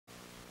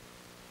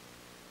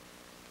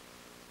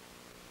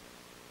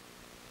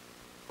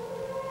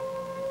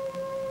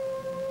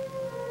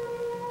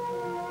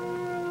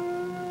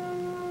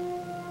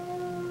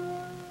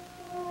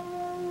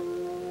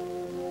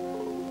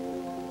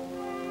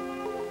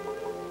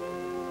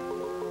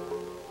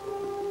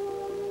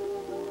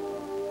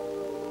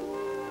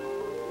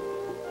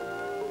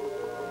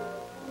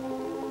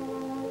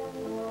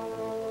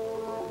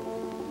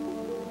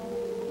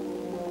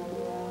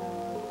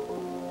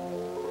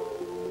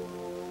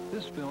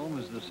This film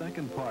is the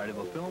second part of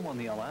a film on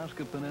the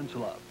Alaska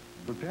Peninsula,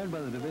 prepared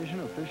by the Division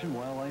of Fish and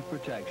Wildlife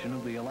Protection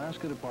of the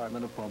Alaska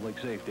Department of Public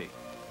Safety.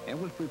 It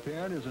was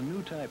prepared as a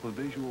new type of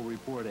visual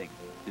reporting,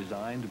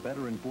 designed to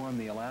better inform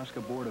the Alaska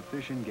Board of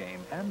Fish and Game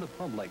and the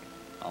public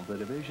of the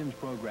Division's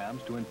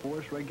programs to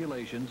enforce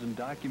regulations and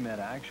document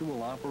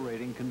actual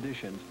operating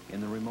conditions in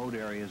the remote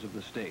areas of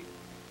the state.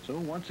 So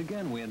once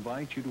again, we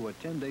invite you to a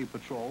 10-day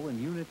patrol in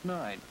Unit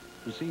 9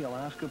 to see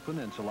Alaska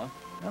Peninsula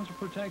as a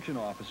protection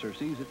officer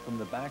sees it from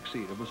the back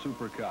seat of a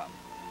Super Cub.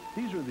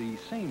 These are the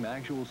same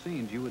actual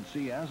scenes you would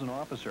see as an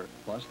officer,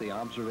 plus the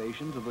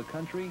observations of the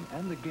country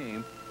and the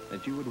game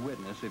that you would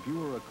witness if you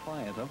were a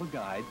client of a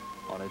guide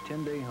on a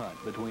 10-day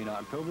hunt between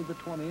October the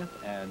 20th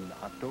and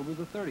October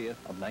the 30th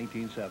of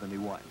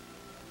 1971.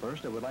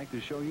 First, I would like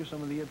to show you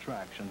some of the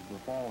attractions of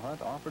the fall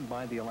hunt offered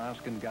by the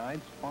Alaskan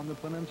guides on the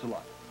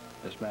peninsula.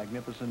 This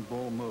magnificent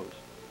bull moose,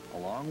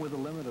 along with a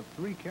limit of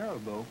 3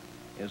 caribou,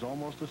 is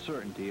almost a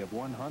certainty if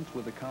one hunts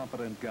with a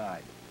competent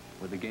guide.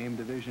 With the Game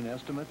Division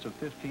estimates of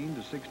 15,000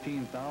 to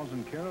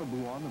 16,000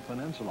 caribou on the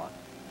peninsula,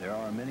 there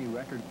are many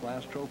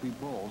record-class trophy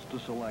bulls to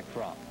select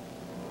from.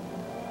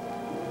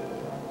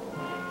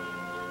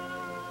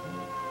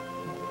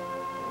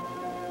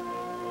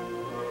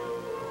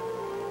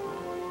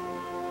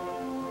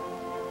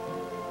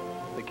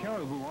 The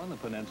caribou on the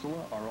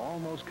peninsula are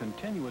almost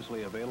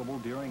continuously available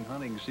during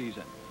hunting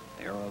season.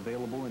 They are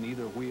available in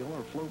either wheel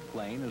or float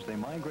plane as they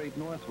migrate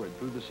northward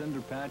through the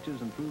cinder patches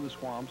and through the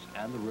swamps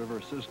and the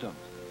river systems.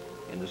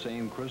 In the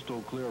same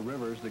crystal clear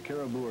rivers the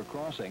caribou are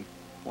crossing,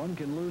 one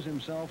can lose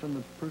himself in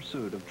the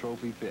pursuit of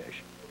trophy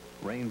fish: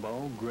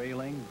 rainbow,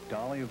 grayling,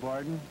 dolly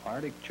varden,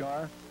 Arctic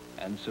char,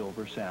 and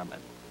silver salmon.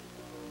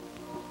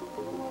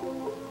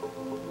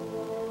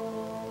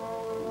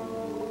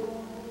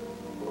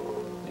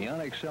 The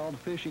unexcelled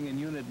fishing in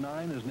Unit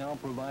 9 is now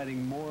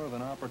providing more of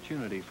an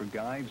opportunity for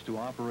guides to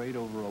operate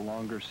over a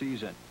longer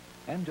season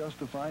and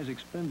justifies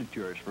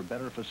expenditures for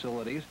better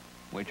facilities,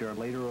 which are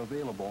later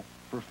available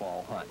for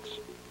fall hunts.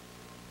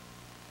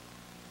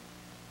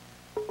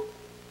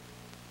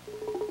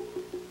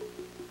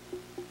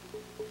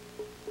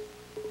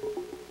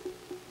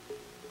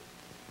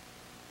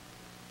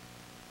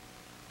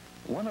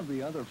 One of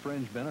the other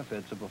fringe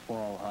benefits of a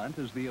fall hunt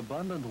is the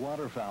abundant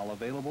waterfowl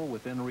available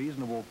within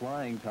reasonable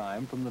flying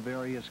time from the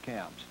various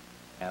camps.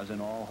 As in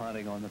all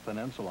hunting on the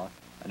peninsula,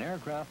 an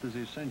aircraft is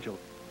essential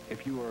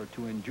if you are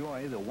to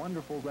enjoy the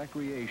wonderful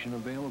recreation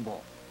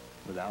available.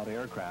 Without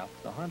aircraft,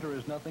 the hunter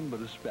is nothing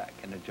but a speck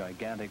in a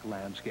gigantic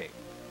landscape.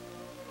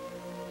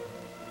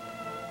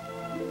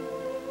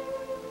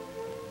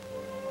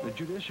 The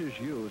judicious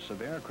use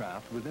of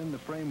aircraft within the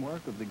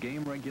framework of the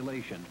game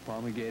regulations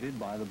promulgated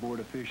by the Board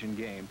of Fish and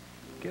Game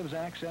gives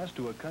access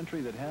to a country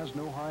that has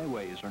no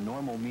highways or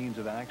normal means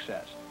of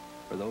access.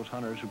 For those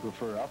hunters who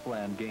prefer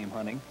upland game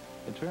hunting,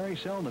 it's very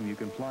seldom you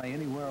can fly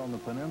anywhere on the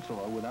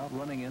peninsula without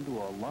running into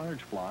a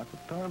large flock of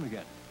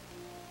ptarmigan.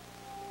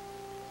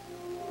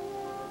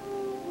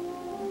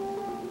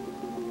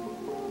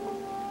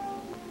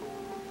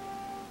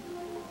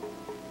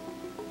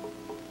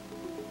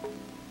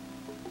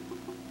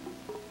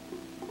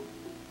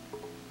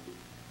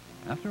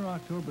 After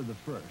October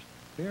the 1st,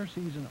 bear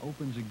season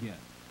opens again,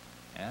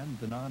 and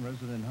the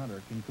non-resident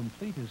hunter can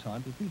complete his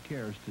hunt if he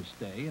cares to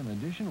stay an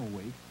additional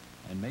week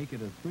and make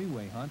it a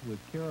three-way hunt with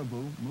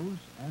caribou, moose,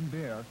 and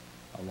bear,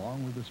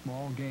 along with the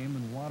small game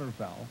and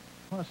waterfowl,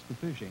 plus the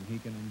fishing he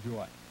can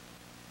enjoy.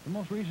 The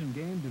most recent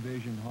Game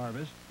Division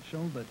harvest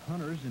showed that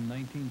hunters in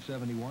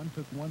 1971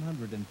 took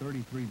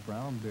 133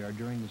 brown bear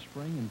during the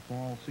spring and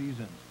fall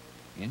seasons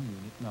in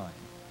Unit 9.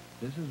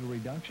 This is a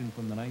reduction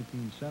from the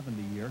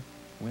 1970 year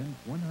when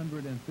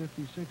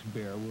 156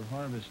 bear were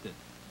harvested.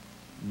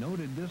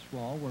 Noted this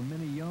fall were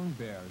many young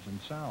bears and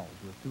sows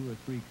with 2 or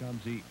 3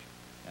 cubs each.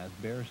 As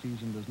bear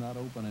season does not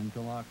open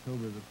until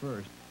October the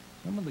 1st,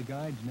 some of the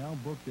guides now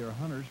book their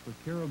hunters for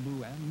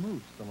caribou and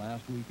moose the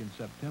last week in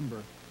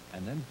September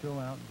and then fill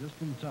out just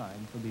in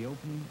time for the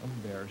opening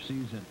of bear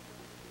season.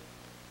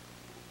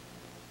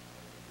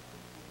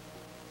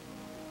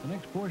 The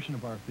next portion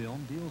of our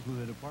film deals with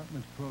the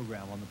department's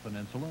program on the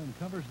peninsula and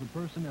covers the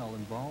personnel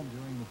involved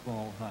during the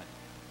fall hunt.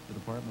 The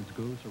department's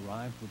goose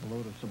arrives with a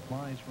load of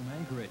supplies from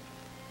Anchorage.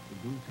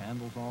 The goose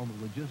handles all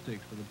the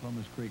logistics for the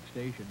Pumice Creek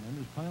Station and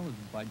is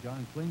piloted by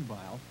John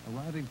Klingbeil,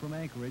 arriving from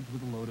Anchorage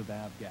with a load of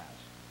avgas.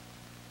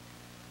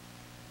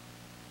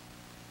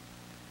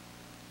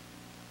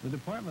 The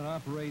department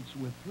operates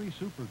with 3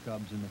 Super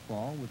Cubs in the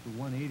fall, with the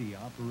 180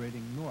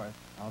 operating north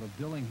out of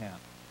Dillingham.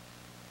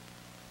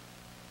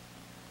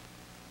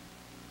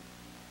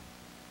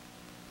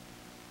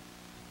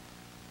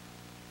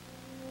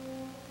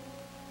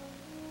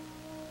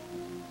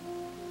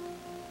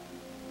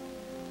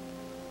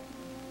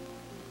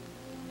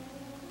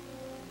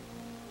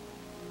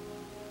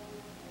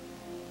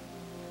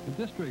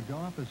 The district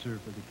officer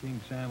for the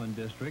King Salmon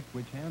District,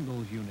 which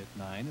handles Unit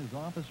 9, is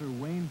Officer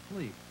Wayne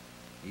Fleet.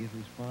 He is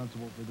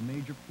responsible for the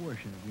major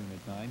portion of Unit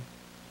 9,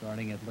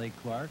 starting at Lake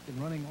Clark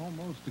and running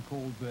almost to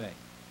Cold Bay.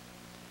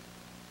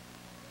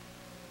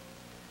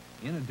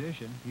 In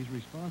addition, he's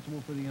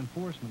responsible for the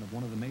enforcement of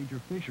one of the major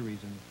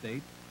fisheries in the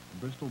state, the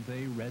Bristol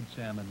Bay Red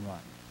Salmon Run.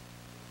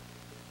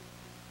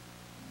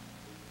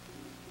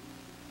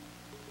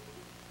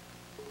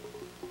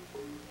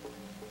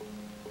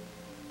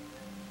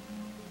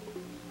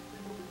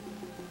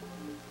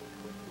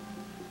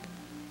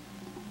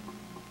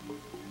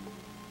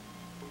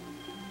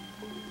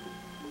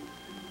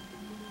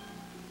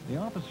 The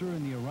officer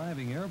in the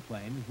arriving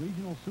airplane is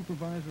Regional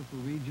Supervisor for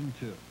Region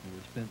 2, who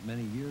has spent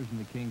many years in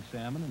the King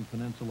Salmon and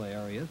Peninsula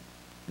areas.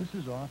 This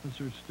is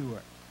Officer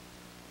Stewart.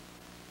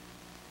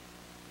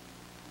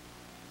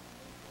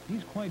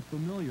 He's quite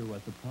familiar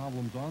with the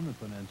problems on the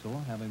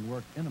peninsula, having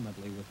worked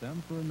intimately with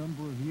them for a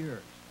number of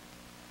years.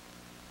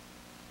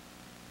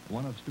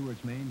 One of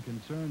Stewart's main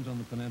concerns on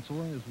the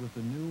peninsula is with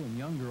the new and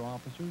younger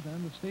officers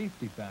and the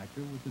safety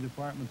factor with the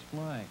department's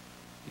flying.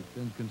 He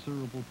spends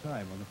considerable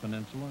time on the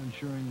peninsula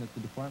ensuring that the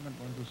department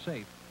runs a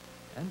safe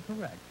and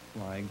correct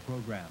flying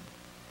program.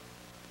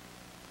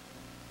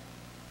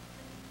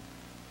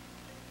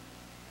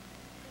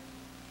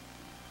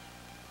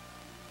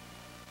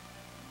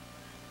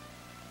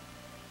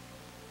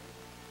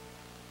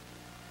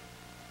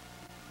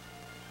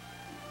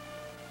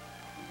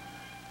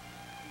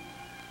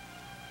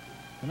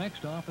 The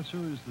next officer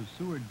is the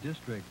Seward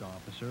District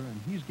Officer, and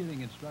he's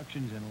getting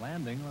instructions in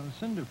landing on a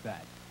cinder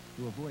patch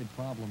to avoid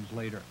problems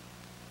later.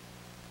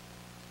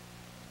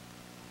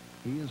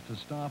 He is to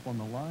stop on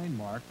the line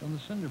marked on the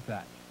cinder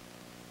patch,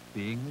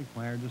 being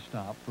required to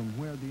stop from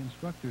where the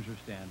instructors are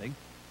standing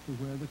to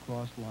where the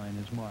crossed line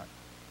is marked.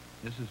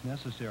 This is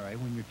necessary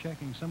when you're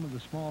checking some of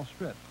the small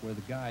strips where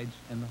the guides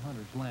and the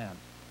hunters land.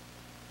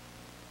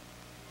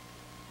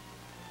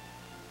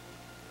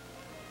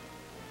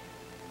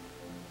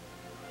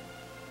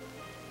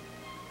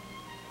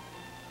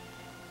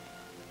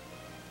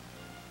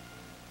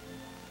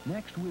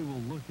 Next, we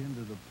will look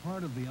into the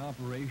part of the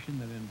operation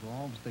that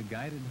involves the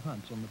guided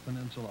hunts on the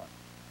peninsula.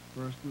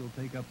 First, we'll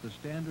take up the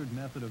standard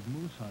method of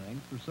moose hunting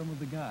for some of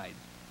the guides.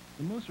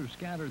 The moose are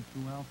scattered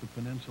throughout the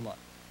peninsula.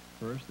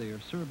 First, they are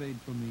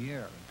surveyed from the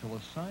air until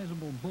a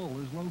sizable bull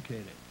is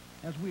located,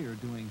 as we are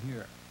doing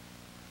here.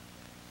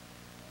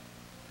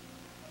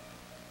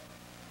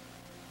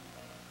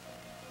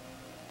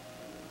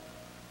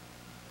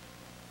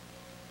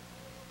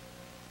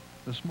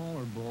 The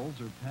smaller bulls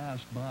are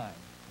passed by.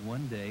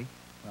 One day,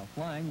 while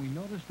flying, we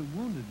noticed a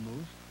wounded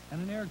moose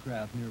and an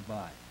aircraft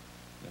nearby.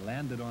 We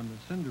landed on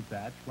the cinder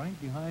patch right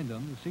behind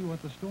them to see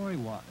what the story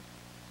was.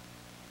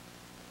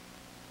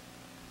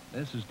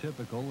 This is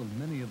typical of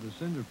many of the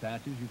cinder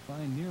patches you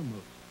find near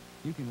moose.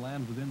 You can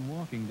land within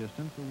walking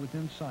distance or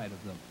within sight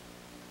of them.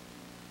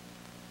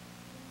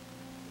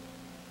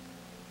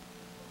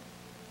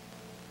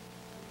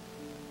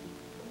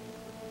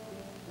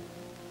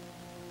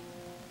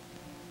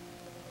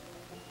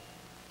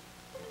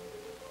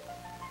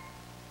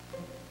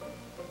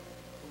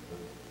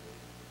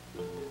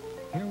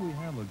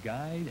 A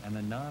guide and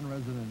a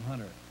non-resident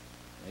hunter.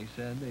 They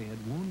said they had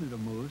wounded a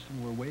moose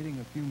and were waiting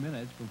a few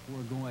minutes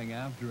before going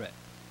after it.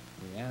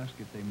 We asked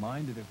if they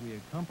minded if we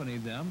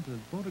accompanied them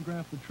to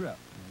photograph the trip,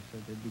 and they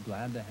said they'd be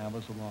glad to have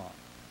us along.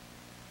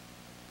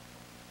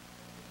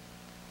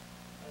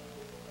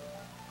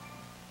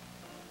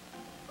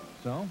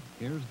 So,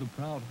 here's the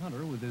proud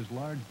hunter with his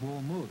large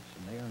bull moose,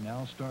 and they are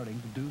now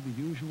starting to do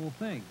the usual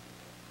thing.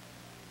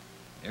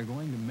 They're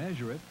going to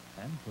measure it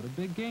and put a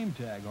big game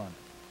tag on it.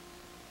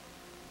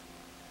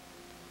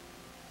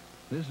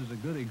 This is a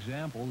good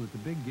example that the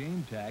big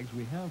game tags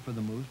we have for the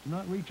moose do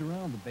not reach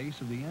around the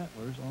base of the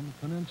antlers on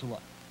the peninsula.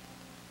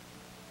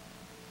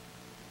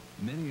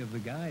 Many of the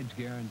guides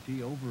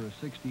guarantee over a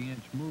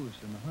 60-inch moose,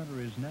 and the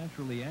hunter is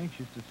naturally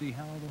anxious to see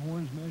how the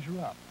horns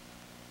measure up.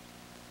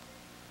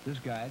 This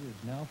guide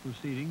is now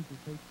proceeding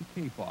to take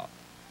the cape off.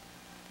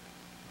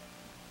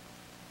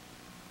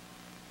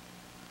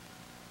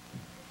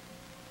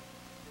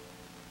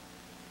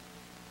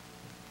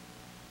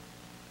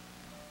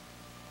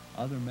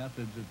 Other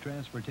methods of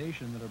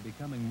transportation that are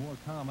becoming more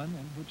common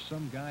and which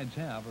some guides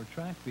have are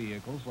track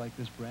vehicles like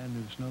this brand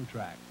new snow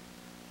track.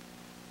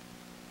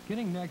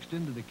 Getting next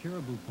into the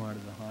caribou part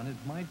of the hunt,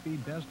 it might be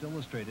best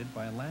illustrated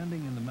by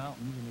landing in the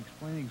mountains and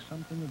explaining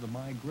something of the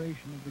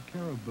migration of the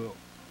caribou.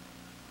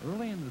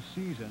 Early in the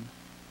season,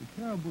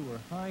 the caribou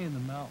are high in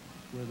the mountains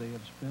where they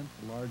have spent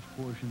a large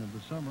portion of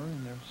the summer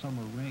in their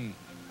summer range.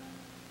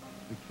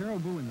 The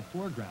caribou in the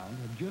foreground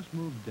have just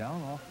moved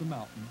down off the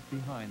mountain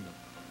behind them.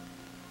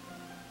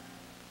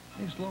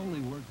 They slowly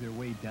work their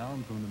way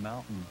down from the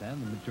mountains, and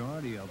the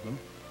majority of them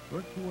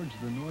work towards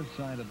the north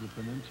side of the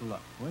peninsula,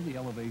 where the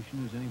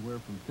elevation is anywhere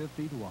from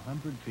 50 to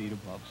 100 feet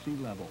above sea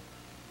level.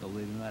 Though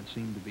they do not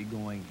seem to be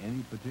going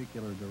any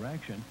particular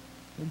direction,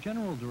 the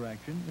general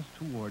direction is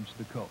towards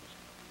the coast.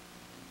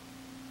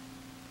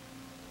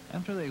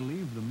 After they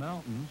leave the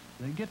mountains,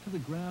 they get to the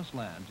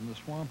grasslands and the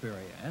swamp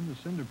area and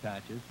the cinder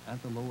patches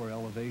at the lower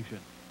elevation.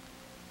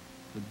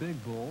 The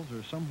big bulls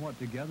are somewhat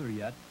together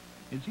yet.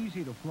 It's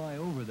easy to fly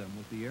over them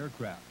with the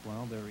aircraft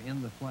while they're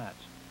in the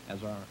flats,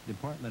 as our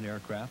department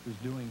aircraft is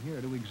doing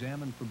here to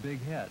examine for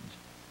big heads.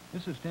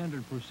 This is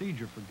standard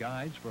procedure for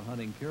guides for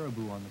hunting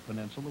caribou on the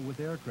peninsula with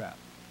aircraft,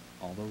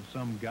 although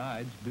some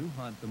guides do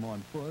hunt them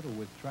on foot or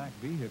with tracked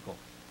vehicles.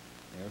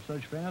 They are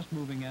such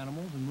fast-moving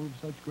animals and move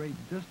such great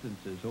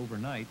distances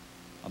overnight,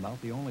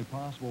 about the only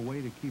possible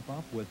way to keep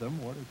up with them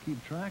or to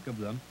keep track of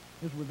them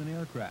is with an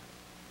aircraft.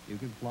 You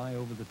can fly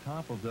over the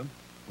top of them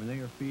when they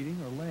are feeding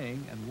or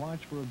laying and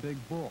watch for a big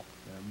bull.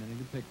 There are many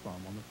to pick from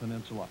on the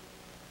peninsula.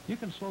 You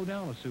can slow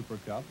down a Super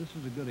Cub. This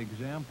is a good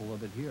example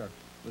of it here.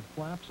 With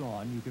flaps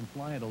on, you can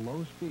fly at a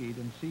low speed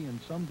and see in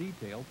some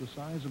detail the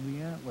size of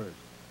the antlers.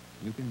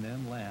 You can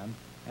then land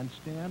and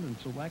stand and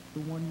select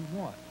the one you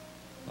want.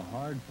 The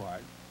hard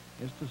part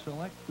is to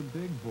select the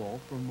big bull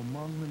from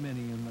among the many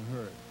in the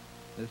herd.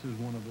 This is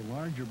one of the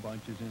larger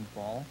bunches in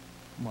fall,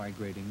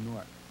 migrating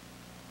north.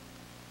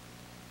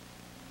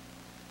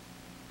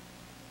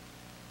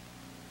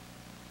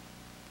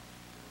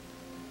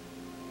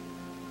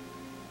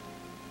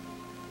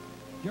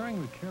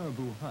 During the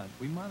caribou hunt,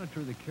 we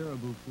monitor the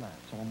caribou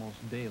flats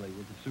almost daily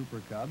with the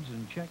Super Cubs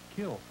and check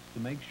kills to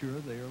make sure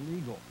they are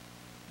legal.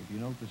 If you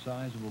note the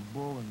size of a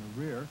bull in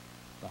the rear,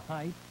 the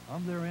height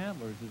of their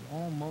antlers is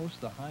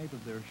almost the height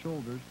of their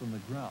shoulders from the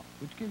ground,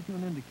 which gives you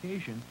an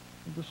indication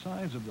of the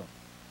size of them.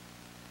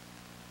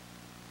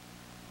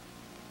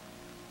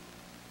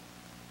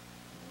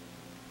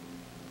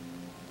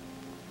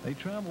 They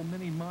travel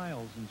many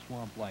miles in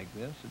swamp like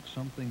this. It's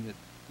something that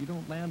you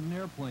don't land an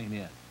airplane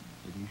in.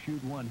 If you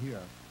shoot one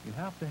here, you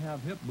have to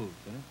have hip boots,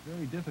 and it's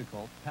very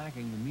difficult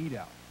packing the meat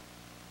out.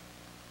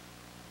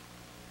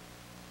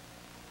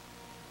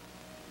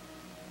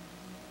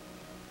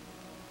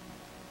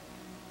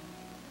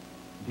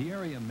 The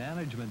area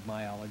management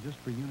biologist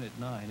for Unit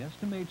 9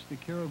 estimates the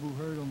caribou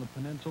herd on the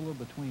peninsula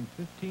between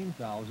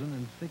 15,000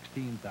 and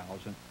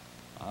 16,000,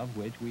 of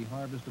which we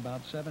harvest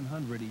about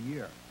 700 a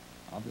year.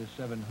 Of this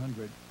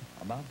 700,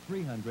 about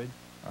 300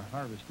 are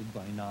harvested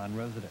by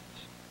non-residents.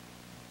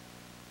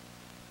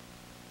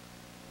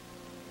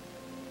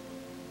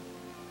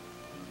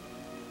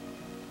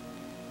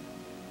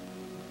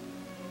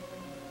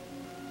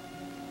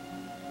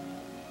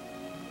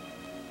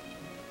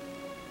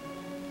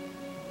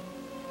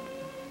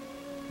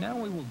 Now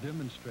we will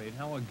demonstrate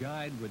how a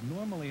guide would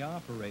normally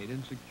operate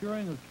in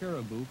securing a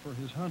caribou for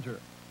his hunter.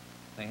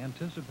 They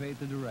anticipate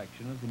the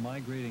direction of the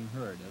migrating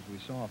herd, as we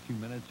saw a few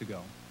minutes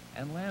ago,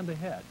 and land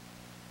ahead.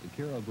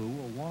 The caribou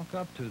will walk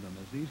up to them,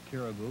 as these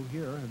caribou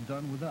here have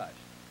done with us.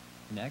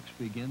 Next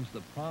begins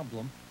the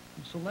problem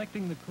of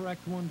selecting the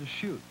correct one to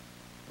shoot,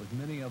 with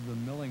many of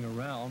them milling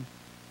around,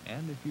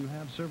 and if you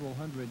have several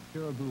hundred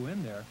caribou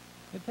in there,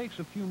 it takes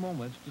a few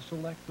moments to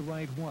select the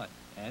right one,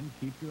 and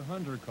keep your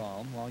hunter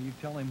calm while you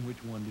tell him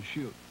which one to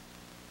shoot.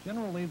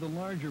 Generally, the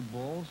larger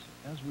bulls,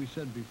 as we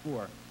said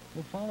before,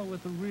 will follow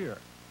at the rear.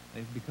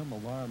 They've become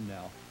alarmed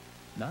now,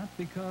 not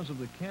because of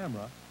the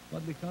camera,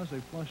 but because they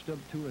flushed up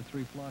 2 or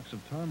 3 flocks of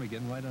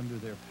ptarmigan right under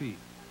their feet.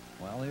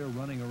 While they were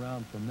running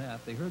around from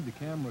that, they heard the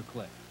camera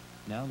click.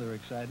 Now they're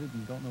excited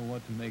and don't know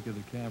what to make of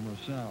the camera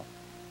sound.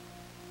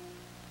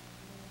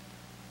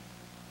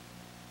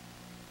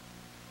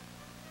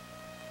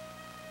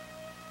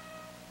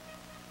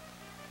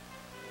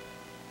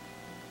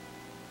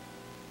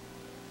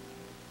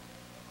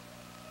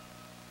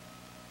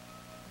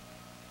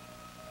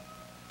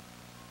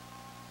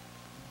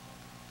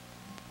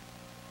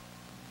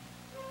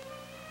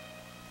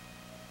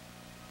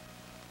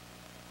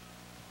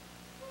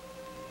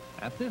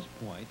 At this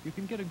point, you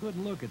can get a good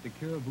look at the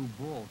caribou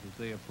bulls as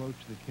they approach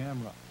the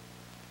camera.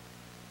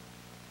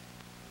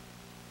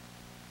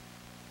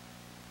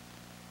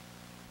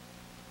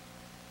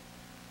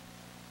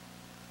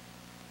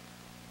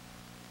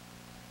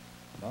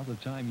 About the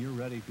time you're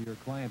ready for your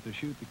client to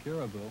shoot the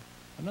caribou,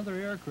 another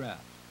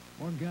aircraft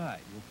or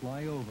guide will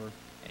fly over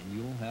and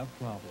you'll have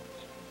problems.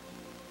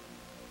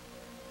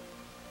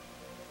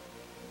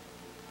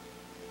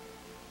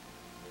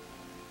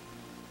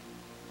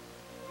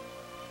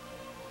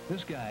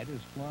 This guide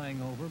is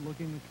flying over,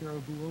 looking the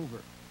caribou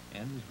over,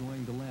 and is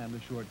going to land a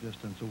short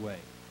distance away.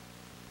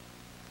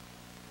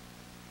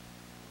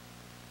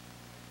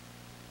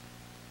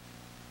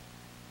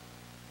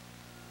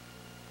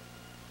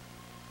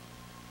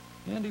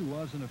 And he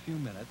was, in a few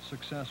minutes,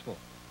 successful.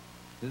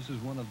 This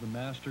is one of the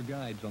master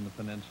guides on the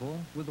peninsula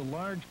with a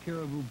large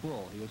caribou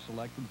bull he has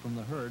selected from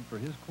the herd for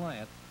his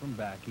client from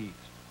back east.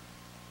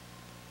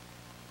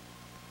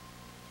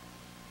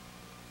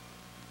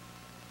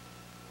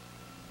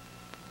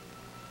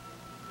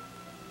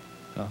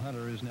 The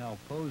hunter is now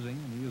posing,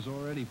 and he has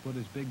already put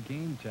his big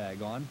game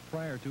tag on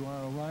prior to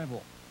our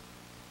arrival.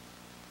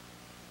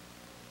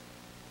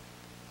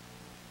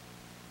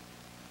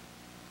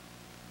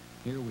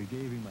 Here we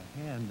gave him a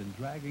hand in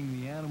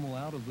dragging the animal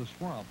out of the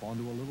swamp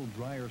onto a little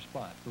drier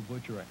spot for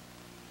butchering.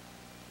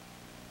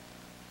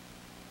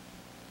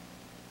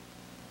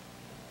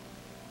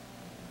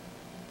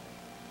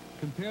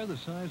 Compare the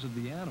size of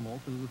the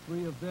animal to the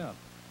 3 of them,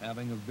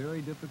 having a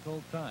very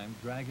difficult time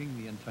dragging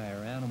the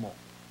entire animal.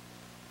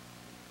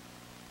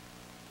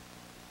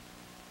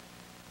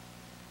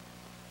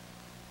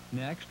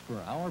 Next, for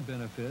our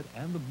benefit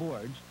and the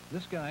board's,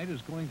 this guide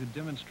is going to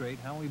demonstrate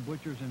how he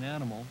butchers an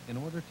animal in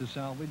order to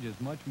salvage as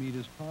much meat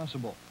as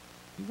possible.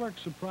 He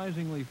works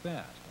surprisingly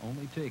fast,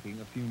 only taking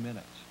a few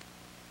minutes.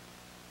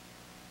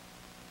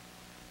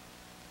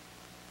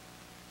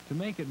 To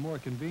make it more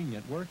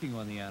convenient working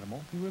on the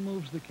animal, he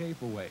removes the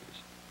cape a ways.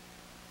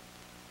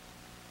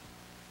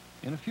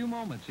 In a few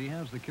moments, he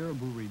has the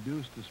caribou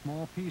reduced to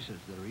small pieces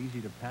that are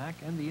easy to pack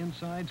and the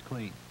insides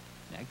clean.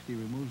 Next, he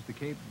removes the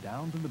cape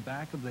down to the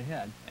back of the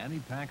head, and he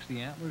packs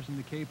the antlers and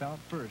the cape out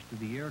first to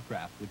the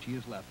aircraft, which he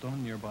has left on a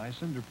nearby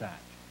cinder patch.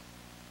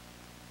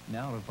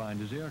 Now to find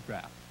his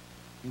aircraft.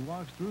 He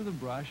walks through the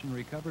brush and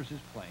recovers his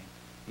plane.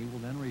 He will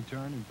then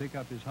return and pick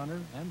up his hunter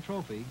and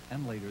trophy,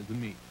 and later the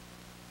meat.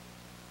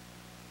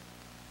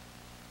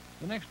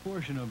 The next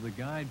portion of the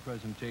guide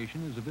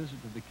presentation is a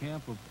visit to the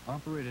camp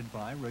operated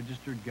by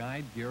registered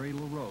guide Gary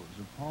LaRose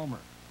of Palmer,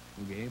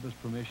 who gave us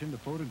permission to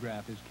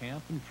photograph his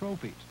camp and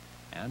trophies,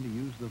 and to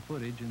use the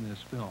footage in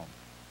this film.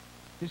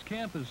 His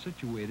camp is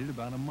situated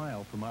about a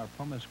mile from our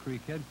Pumice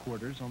Creek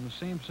headquarters on the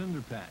same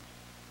cinder patch.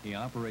 He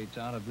operates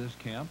out of this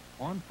camp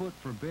on foot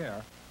for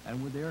bear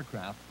and with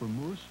aircraft for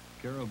moose,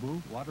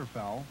 caribou,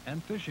 waterfowl,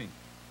 and fishing.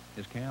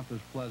 His camp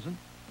is pleasant.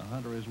 The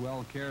hunter is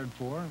well cared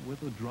for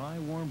with a dry,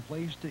 warm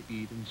place to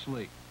eat and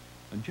sleep.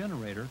 A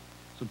generator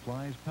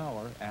supplies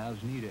power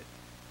as needed.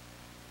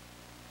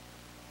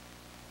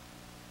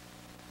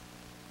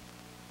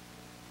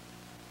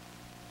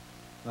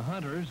 The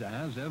hunters,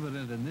 as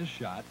evident in this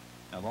shot,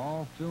 have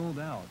all filled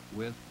out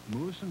with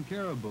moose and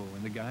caribou,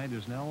 and the guide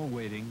is now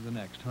awaiting the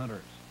next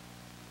hunters.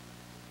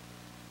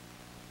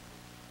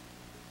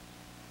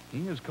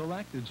 He has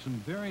collected some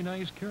very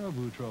nice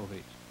caribou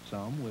trophies,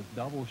 some with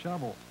double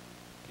shovels.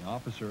 The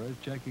officer is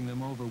checking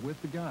them over with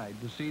the guide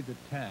to see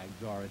that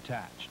tags are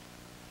attached.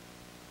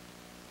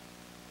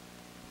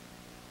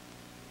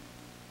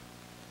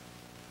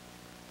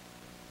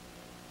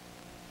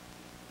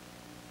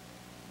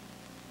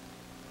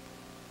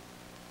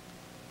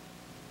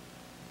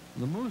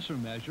 The moose are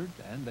measured,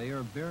 and they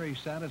are very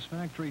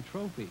satisfactory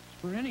trophies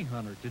for any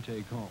hunter to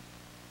take home.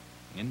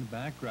 In the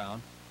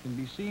background can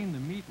be seen the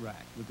meat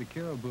rack with the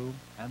caribou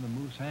and the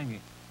moose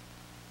hanging.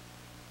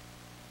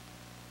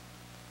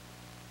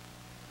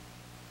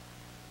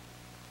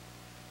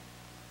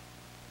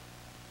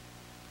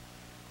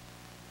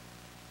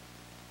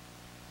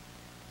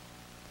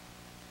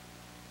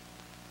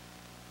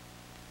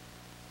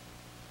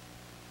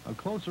 A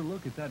closer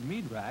look at that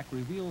meat rack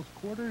reveals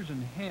quarters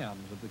and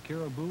hams of the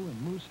caribou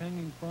and moose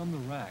hanging from the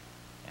rack,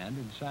 and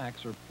in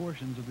sacks are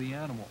portions of the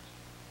animals.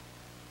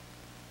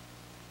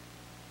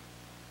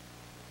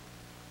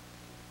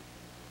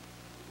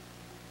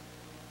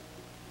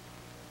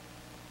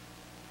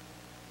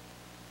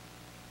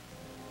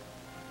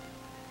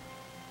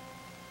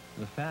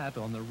 The fat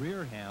on the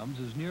rear hams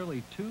is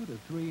nearly 2 to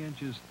 3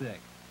 inches thick.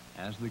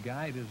 As the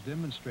guide is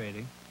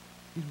demonstrating,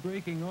 he's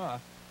breaking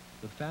off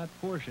the fat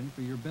portion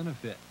for your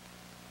benefit.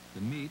 The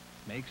meat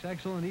makes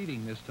excellent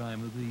eating this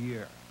time of the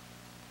year.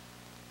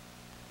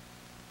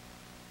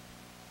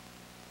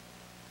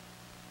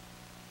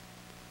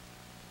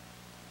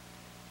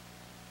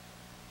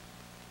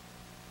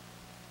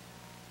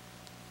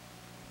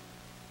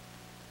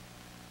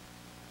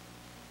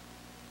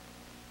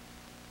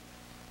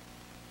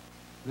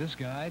 This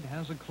guide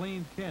has a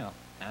clean camp,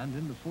 and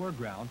in the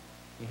foreground,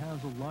 he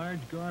has a large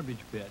garbage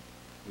pit,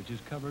 which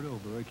is covered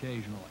over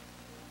occasionally.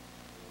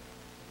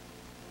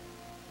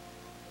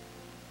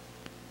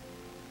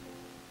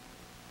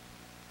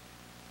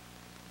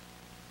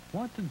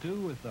 What to do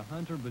with the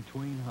hunter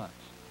between hunts?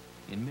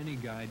 In many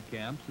guide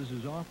camps, this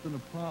is often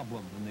a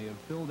problem when they have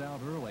filled out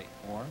early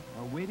or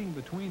are waiting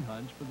between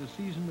hunts for the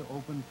season to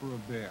open for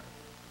a bear.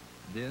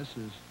 This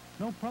is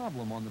no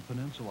problem on the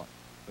peninsula,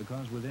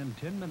 because within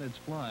 10 minutes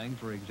flying,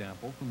 for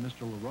example, from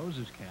Mr.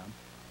 LaRose's camp,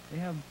 they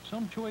have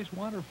some choice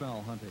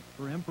waterfowl hunting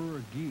for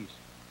emperor geese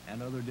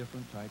and other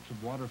different types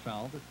of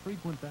waterfowl that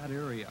frequent that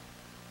area.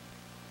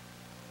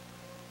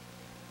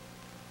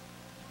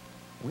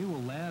 We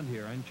will land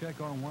here and check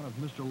on one of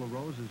Mr.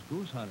 LaRose's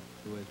goose hunters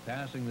who is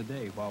passing the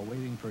day while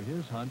waiting for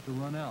his hunt to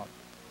run out.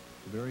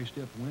 It's a very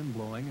stiff wind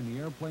blowing, and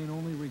the airplane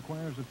only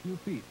requires a few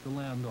feet to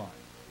land on.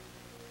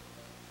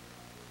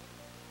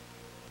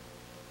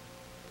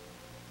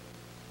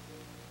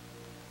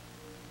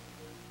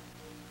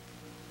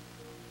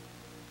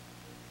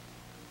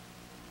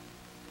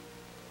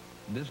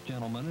 This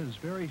gentleman is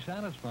very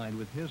satisfied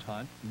with his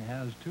hunt and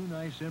has 2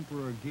 nice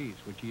emperor geese,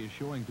 which he is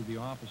showing to the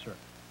officer.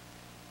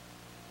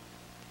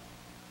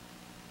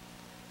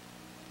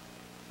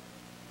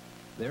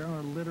 There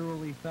are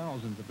literally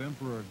thousands of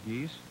emperor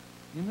geese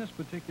in this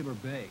particular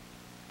bay,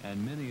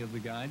 and many of the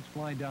guides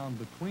fly down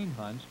between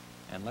hunts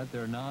and let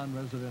their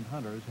non-resident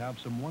hunters have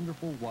some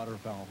wonderful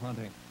waterfowl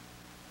hunting.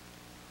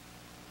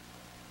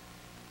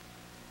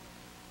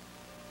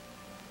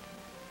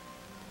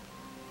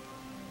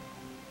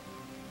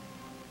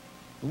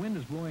 The wind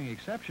is blowing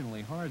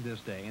exceptionally hard this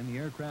day, and the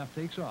aircraft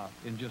takes off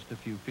in just a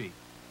few feet.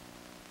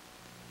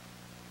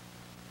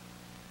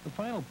 The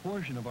final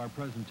portion of our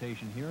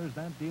presentation here is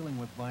that dealing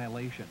with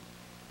violation.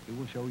 We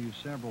will show you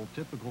several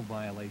typical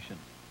violations.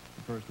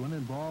 The first one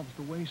involves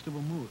the waste of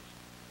a moose.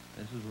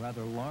 This is a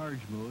rather large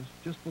moose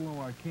just below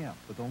our camp,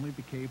 with only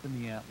the cape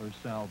and the antlers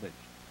salvaged.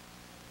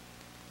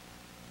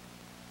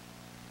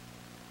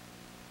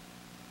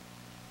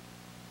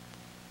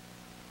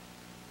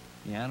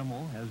 The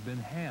animal has been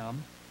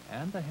hammed,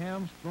 and the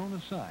hams thrown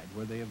aside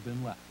where they have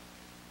been left.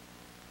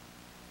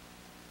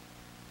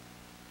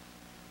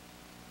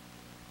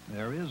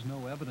 There is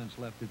no evidence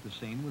left at the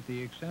scene with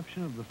the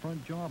exception of the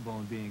front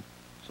jawbone being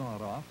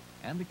sawed off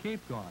and the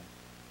cape gone.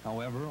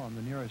 However, on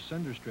the nearest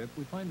cinder strip,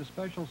 we find a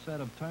special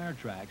set of tire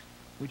tracks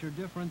which are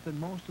different than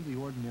most of the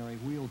ordinary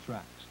wheel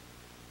tracks.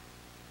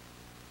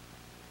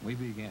 We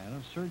began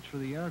a search for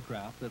the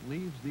aircraft that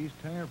leaves these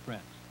tire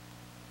prints.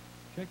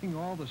 Checking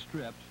all the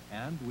strips,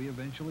 and we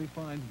eventually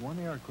find one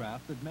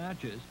aircraft that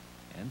matches,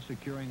 and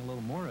securing a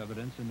little more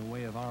evidence in the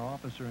way of our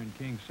officer in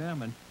King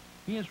Salmon,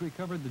 he has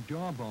recovered the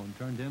jawbone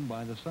turned in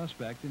by the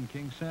suspect in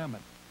King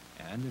Salmon.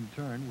 And in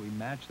turn, we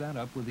match that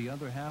up with the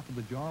other half of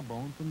the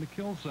jawbone from the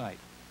kill site.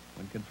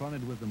 When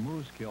confronted with the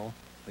moose kill,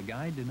 the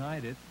guy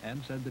denied it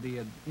and said that he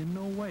had in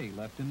no way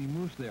left any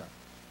moose there.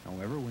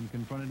 However, when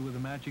confronted with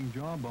the matching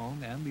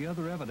jawbone and the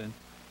other evidence,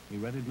 he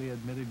readily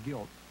admitted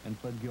guilt and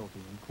pled guilty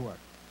in court.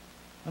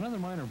 Another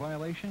minor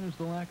violation is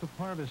the lack of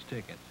harvest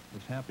tickets.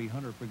 This happy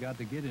hunter forgot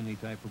to get any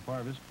type of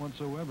harvest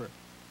whatsoever,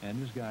 and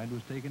his guide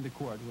was taken to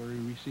court where he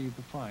received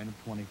a fine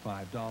of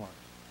 $25.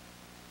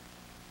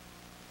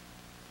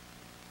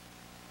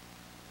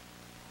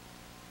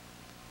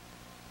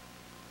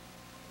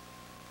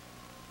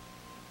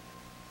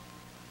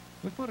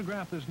 We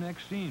photographed this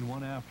next scene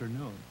one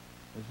afternoon.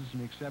 This is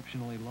an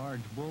exceptionally large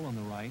bull on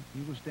the right.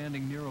 He was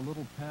standing near a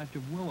little patch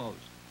of willows.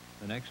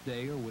 The next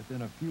day, or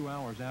within a few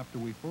hours after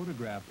we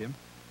photographed him,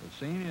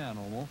 the same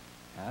animal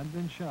had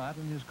been shot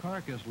and his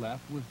carcass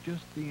left with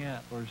just the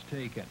antlers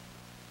taken.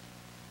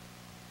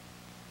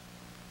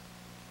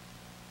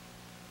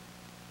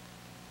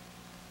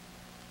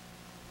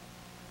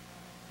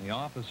 The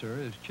officer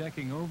is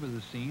checking over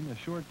the scene a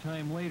short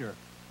time later.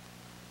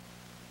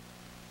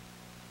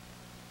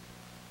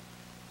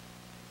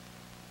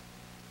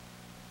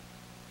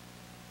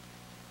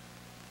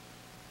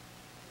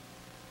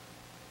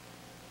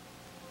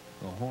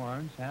 The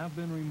horns have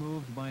been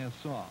removed by a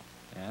saw,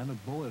 and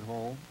a bullet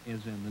hole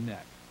is in the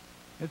neck.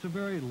 It's a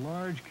very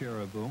large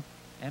caribou,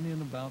 and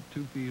in about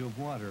 2 feet of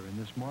water in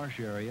this marsh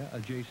area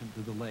adjacent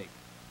to the lake.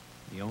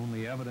 The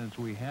only evidence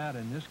we had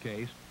in this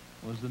case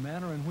was the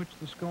manner in which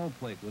the skull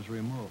plate was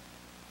removed.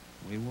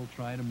 We will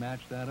try to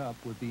match that up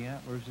with the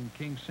antlers in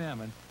King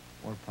Salmon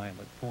or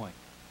Pilot Point.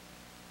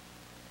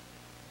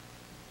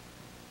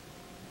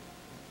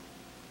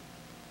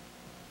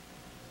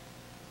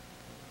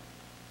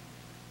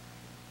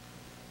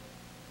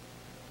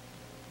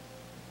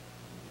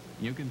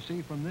 You can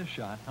see from this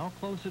shot how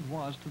close it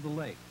was to the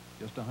lake,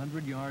 just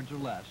 100 yards or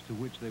less, to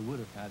which they would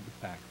have had to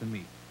pack the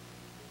meat.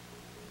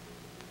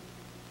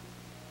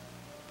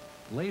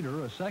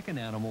 Later, a second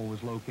animal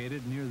was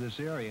located near this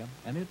area,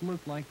 and it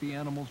looked like the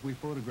animals we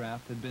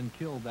photographed had been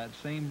killed that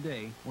same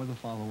day or the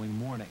following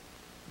morning.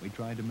 We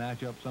tried to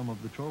match up some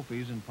of the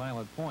trophies in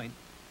Pilot Point,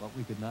 but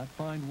we could not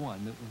find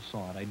one that was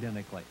sawed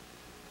identically.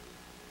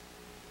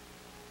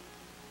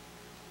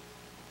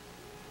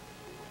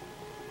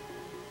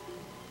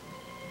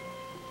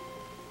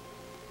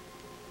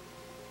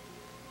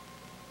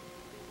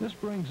 This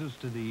brings us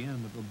to the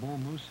end of the bull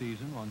moose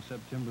season on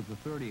September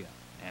the 30th,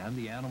 and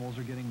the animals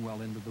are getting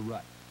well into the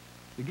rut.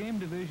 The Game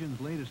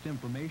Division's latest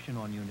information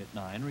on Unit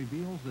 9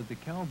 reveals that the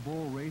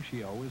cow-bull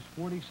ratio is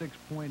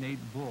 46.8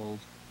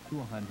 bulls to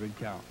 100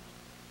 cows,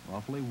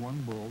 roughly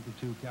 1 bull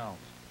to 2 cows.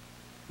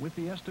 With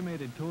the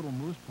estimated total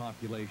moose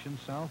population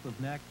south of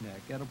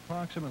Naknek at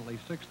approximately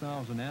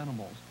 6,000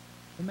 animals,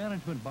 the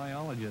management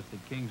biologist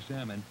at King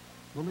Salmon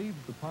believes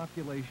the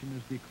population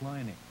is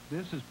declining.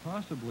 This is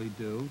possibly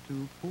due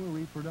to poor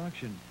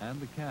reproduction and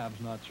the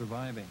calves not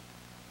surviving.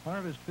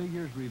 Harvest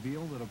figures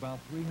reveal that about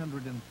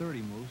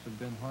 330 moose have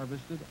been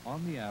harvested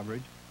on the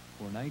average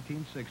for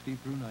 1960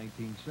 through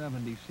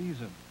 1970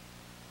 season.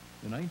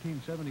 The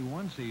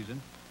 1971 season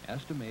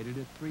estimated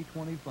at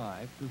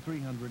 325 to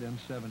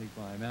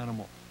 375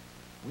 animals.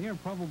 We are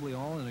probably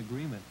all in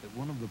agreement that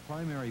one of the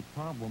primary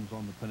problems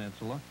on the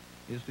peninsula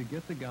is to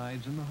get the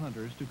guides and the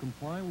hunters to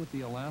comply with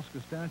the Alaska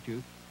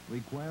statute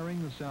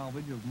requiring the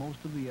salvage of most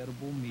of the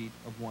edible meat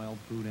of wild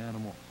food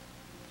animals.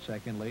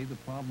 Secondly, the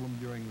problem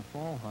during the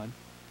fall hunt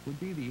would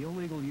be the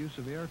illegal use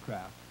of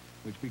aircraft,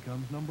 which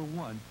becomes number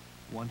one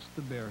once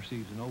the bear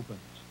season opens.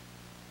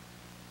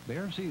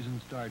 Bear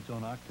season starts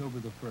on October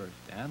the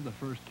 1st, and the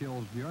first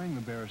kills during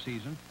the bear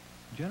season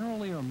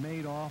generally are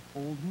made off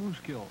old moose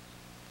kills.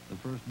 The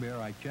first bear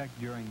I checked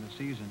during the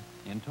season,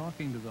 in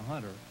talking to the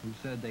hunter, who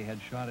said they had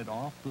shot it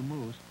off the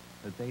moose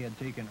that they had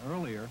taken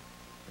earlier,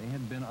 they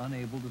had been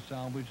unable to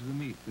salvage the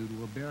meat due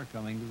to a bear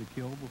coming to the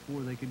kill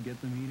before they could get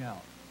the meat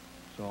out.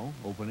 So,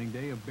 opening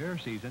day of bear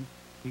season,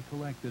 he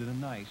collected a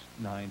nice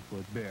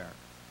 9-foot bear.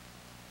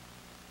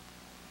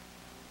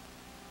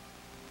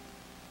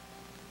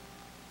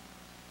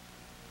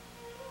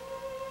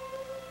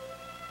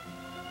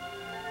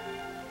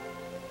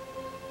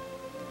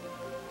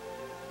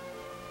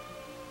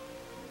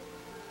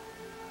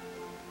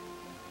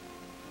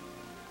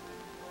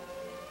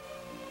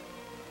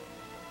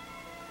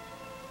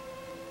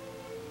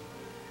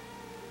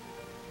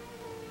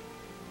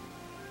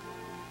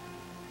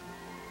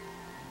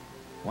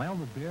 While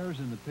the bears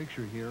in the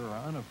picture here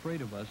are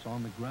unafraid of us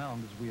on the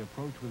ground as we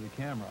approach with a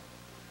camera,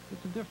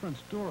 it's a different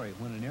story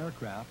when an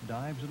aircraft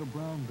dives at a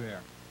brown bear.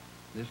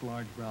 This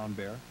large brown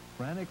bear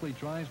frantically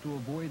tries to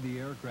avoid the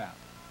aircraft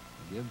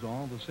and gives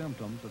all the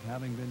symptoms of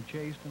having been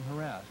chased and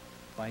harassed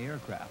by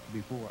aircraft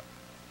before.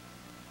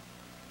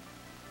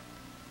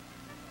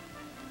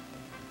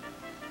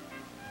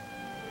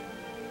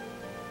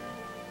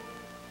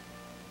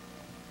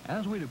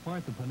 As we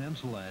depart the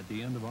peninsula at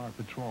the end of our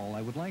patrol,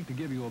 I would like to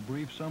give you a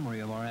brief summary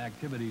of our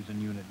activities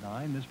in Unit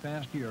 9 this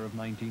past year of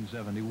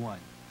 1971.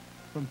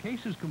 From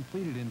cases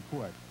completed in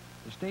court,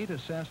 the state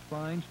assessed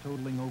fines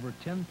totaling over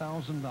 $10,000,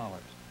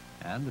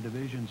 and the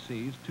division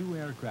seized 2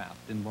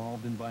 aircraft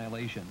involved in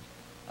violations.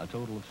 A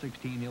total of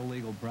 16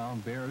 illegal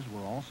brown bears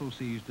were also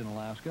seized in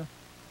Alaska,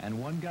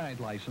 and 1 guide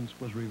license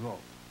was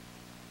revoked.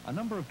 A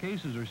number of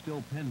cases are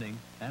still pending,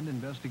 and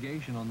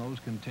investigation on those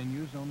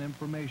continues on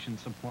information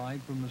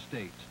supplied from the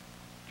states.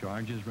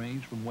 Charges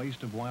range from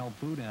waste of wild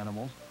food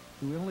animals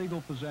to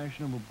illegal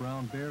possession of a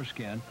brown bear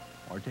skin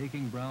or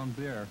taking brown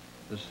bear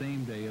the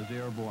same day as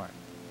airborne.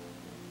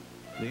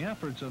 The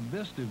efforts of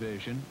this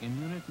division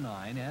in Unit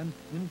 9 and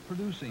in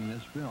producing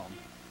this film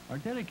are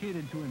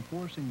dedicated to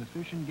enforcing the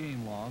fish and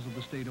game laws of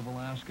the state of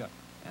Alaska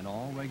and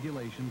all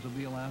regulations of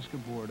the Alaska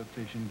Board of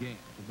Fish and Game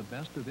to the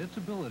best of its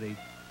ability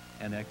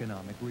and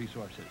economic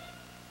resources.